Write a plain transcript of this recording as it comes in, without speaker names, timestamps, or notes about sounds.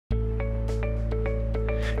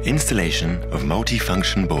Installation of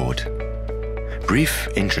multifunction board. Brief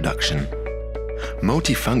introduction.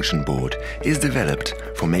 Multifunction board is developed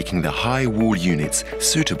for making the high wall units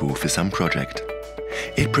suitable for some project.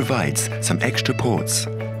 It provides some extra ports,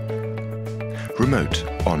 remote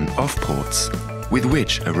on-off ports, with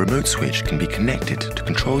which a remote switch can be connected to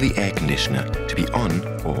control the air conditioner to be on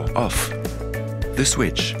or off. The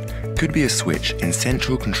switch could be a switch in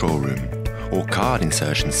central control room or card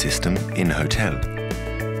insertion system in hotel.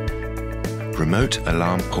 Remote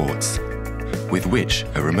alarm ports, with which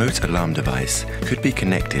a remote alarm device could be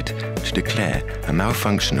connected to declare a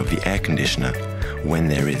malfunction of the air conditioner when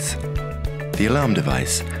there is. The alarm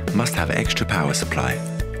device must have extra power supply.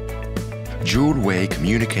 Dual-way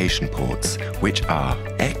communication ports, which are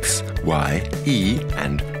X, Y, E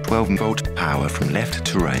and 12-volt power from left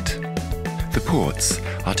to right. The ports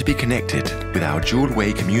are to be connected with our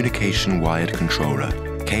dual-way communication wired controller,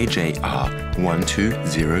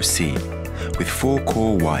 KJR120C, with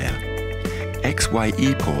 4-core wire.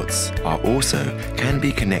 XYE ports can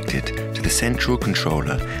be connected to the central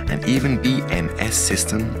controller and even BMS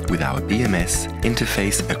system with our BMS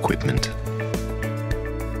interface equipment.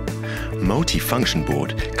 Multifunction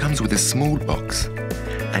board comes with a small box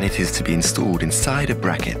and it is to be installed inside a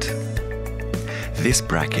bracket. This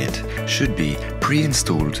bracket should be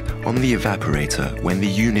pre-installed on the evaporator when the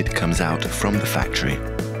unit comes out from the factory.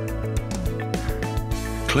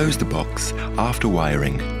 Close the box after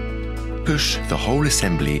wiring. Push the whole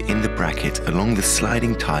assembly in the bracket along the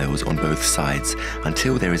sliding tiles on both sides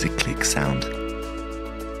until there is a click sound.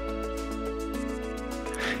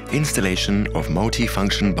 Installation of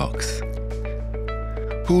multifunction box.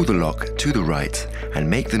 Pull the lock to the right and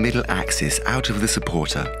make the middle axis out of the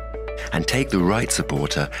supporter, and take the right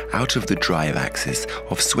supporter out of the drive axis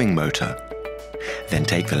of swing motor. Then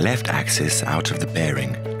take the left axis out of the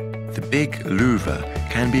bearing. The big louver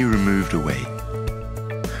can be removed away.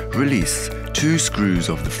 Release 2 screws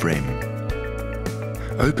of the frame.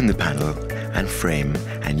 Open the panel and frame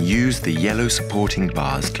and use the yellow supporting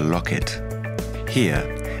bars to lock it. Here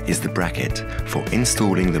is the bracket for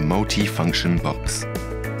installing the multi-function box.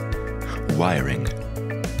 Wiring.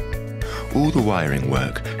 All the wiring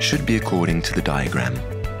work should be according to the diagram.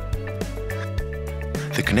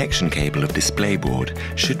 The connection cable of display board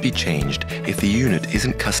should be changed if the unit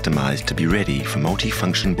isn't customized to be ready for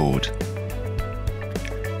multi-function board.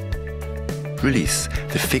 Release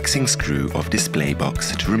the fixing screw of display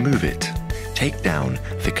box to remove it. Take down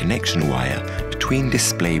the connection wire between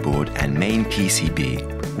display board and main PCB,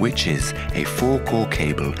 which is a 4-core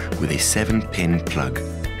cable with a 7-pin plug.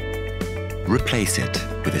 Replace it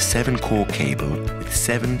with a 7-core cable with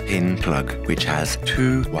 7-pin plug which has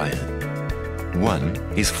 2 wires. One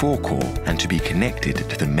is 4-core and to be connected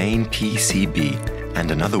to the main PCB,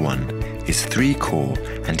 and another one is 3-core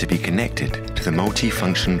and to be connected to the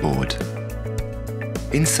multi-function board.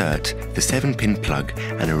 Insert the 7-pin plug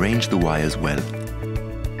and arrange the wires well.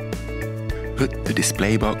 Put the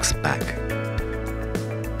display box back.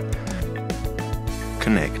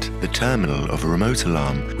 Connect the terminal of a remote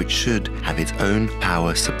alarm which should have its own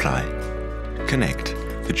power supply. Connect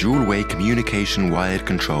the dual-way communication wired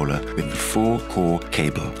controller with the 4-core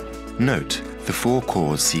cable. Note the 4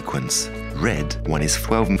 cores sequence. Red one is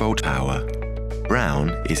 12-volt power,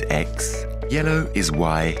 brown is X, yellow is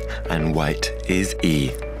Y and white is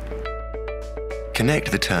E.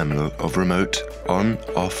 Connect the terminal of remote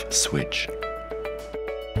on-off switch.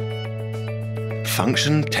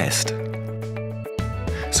 Function test.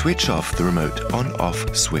 Switch off the remote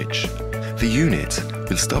on-off switch. The unit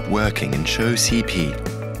will stop working and show CP.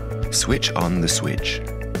 Switch on the switch.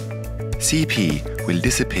 CP will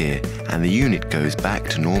disappear and the unit goes back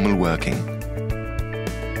to normal working.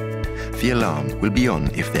 The alarm will be on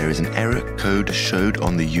if there is an error code showed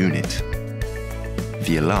on the unit.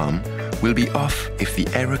 The alarm will be off if the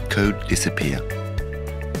error code disappears.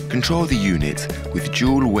 Control the unit with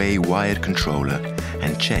dual-way wired controller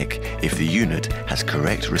and check if the unit has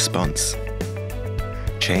correct response.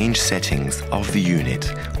 Change settings of the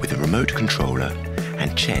unit with a remote controller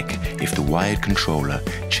and check if the wired controller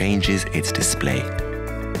changes its display.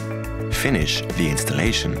 Finish the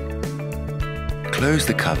installation. Close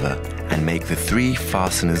the cover and make the 3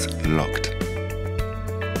 fasteners locked.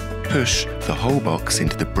 Push the whole box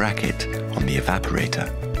into the bracket on the evaporator.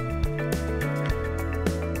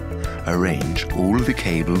 Arrange all the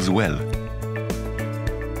cables well.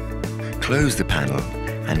 Close the panel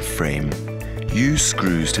and frame. Use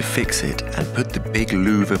screws to fix it and put the big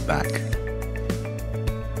louver back.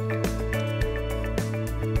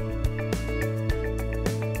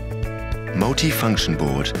 Multi-function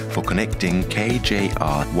board for connecting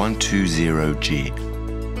KJR120G.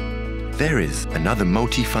 There is another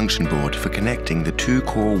multi-function board for connecting the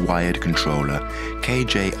 2-core wired controller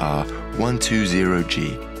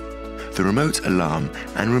KJR120G. The remote alarm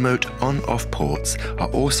and remote on-off ports are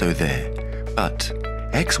also there, but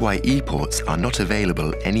XYE ports are not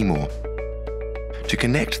available anymore. To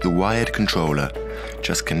connect the wired controller,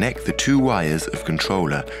 just connect the 2 wires of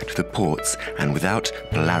controller to the ports and without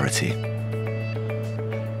polarity.